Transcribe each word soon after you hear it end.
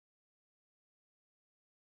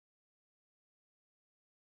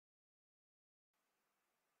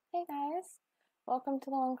Hey guys, welcome to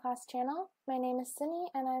the OneClass channel. My name is Cindy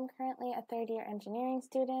and I'm currently a third-year engineering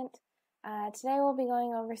student. Today we'll be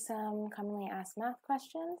going over some commonly asked math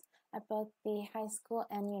questions at both the high school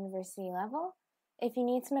and university level. If you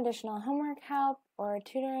need some additional homework help or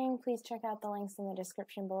tutoring, please check out the links in the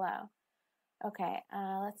description below. Okay,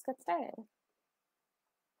 let's get started.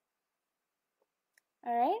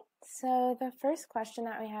 Alright, so the first question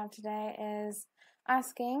that we have today is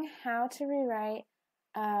asking how to rewrite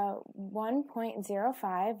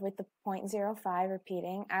 1.05 with the 0.05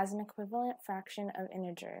 repeating as an equivalent fraction of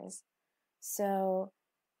integers. So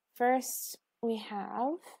first we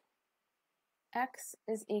have x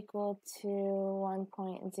is equal to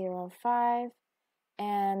 1.05,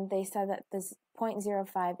 and they said that this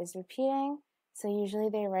 0.05 is repeating, so usually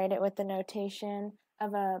they write it with the notation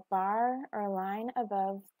of a bar or line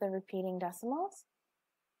above the repeating decimals.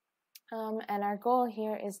 And our goal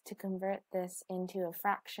here is to convert this into a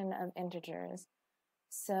fraction of integers.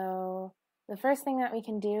 So the first thing that we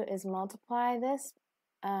can do is multiply this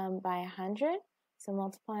by 100. So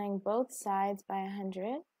multiplying both sides by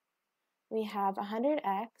 100, we have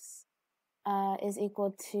 100x is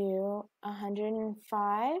equal to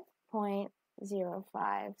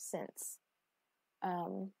 105.05 since,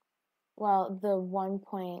 the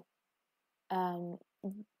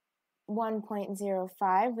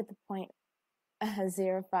 1.05 with the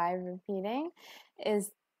 0.05 repeating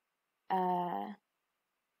is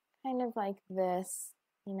kind of like this,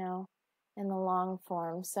 in the long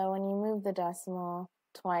form. So when you move the decimal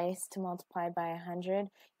twice to multiply by 100,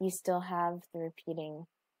 you still have the repeating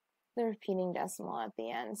decimal at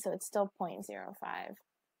the end. So it's still 0.05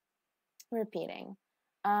 repeating.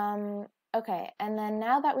 Okay, and then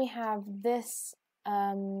now that we have this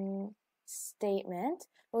statement,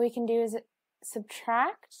 what we can do is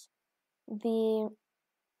subtract the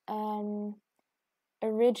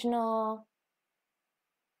original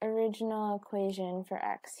equation for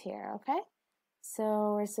x here, okay?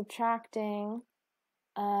 So we're subtracting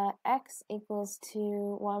x equals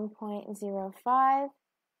to 1.05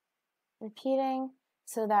 repeating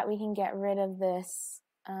so that we can get rid of this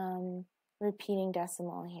repeating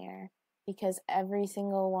decimal here, because every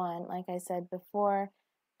single one, like I said before,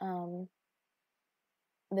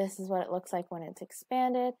 this is what it looks like when it's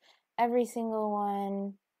expanded. Every single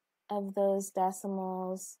one of those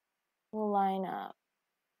decimals will line up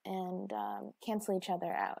and cancel each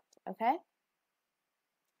other out, okay?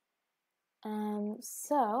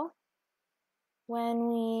 So when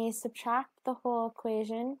we subtract the whole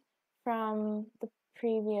equation from the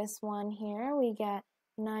previous one here, we get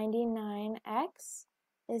 99x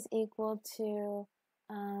is equal to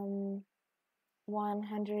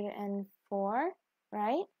 104,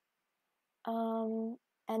 right? And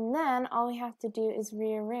then all we have to do is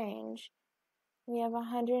rearrange. We have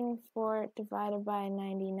 104 divided by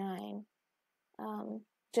 99,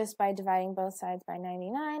 just by dividing both sides by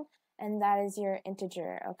 99, and that is your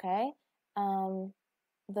integer, okay?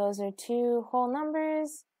 Those are two whole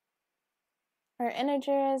numbers, or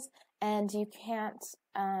integers, and you can't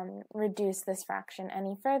reduce this fraction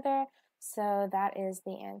any further, so that is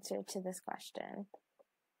the answer to this question.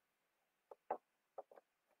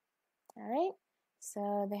 Alright,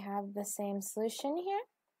 so they have the same solution here,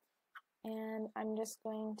 and I'm just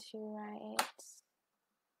going to write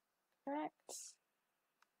correct.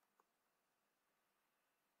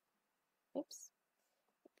 Oops,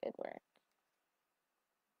 good work.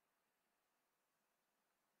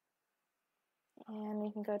 And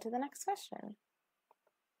we can go to the next question.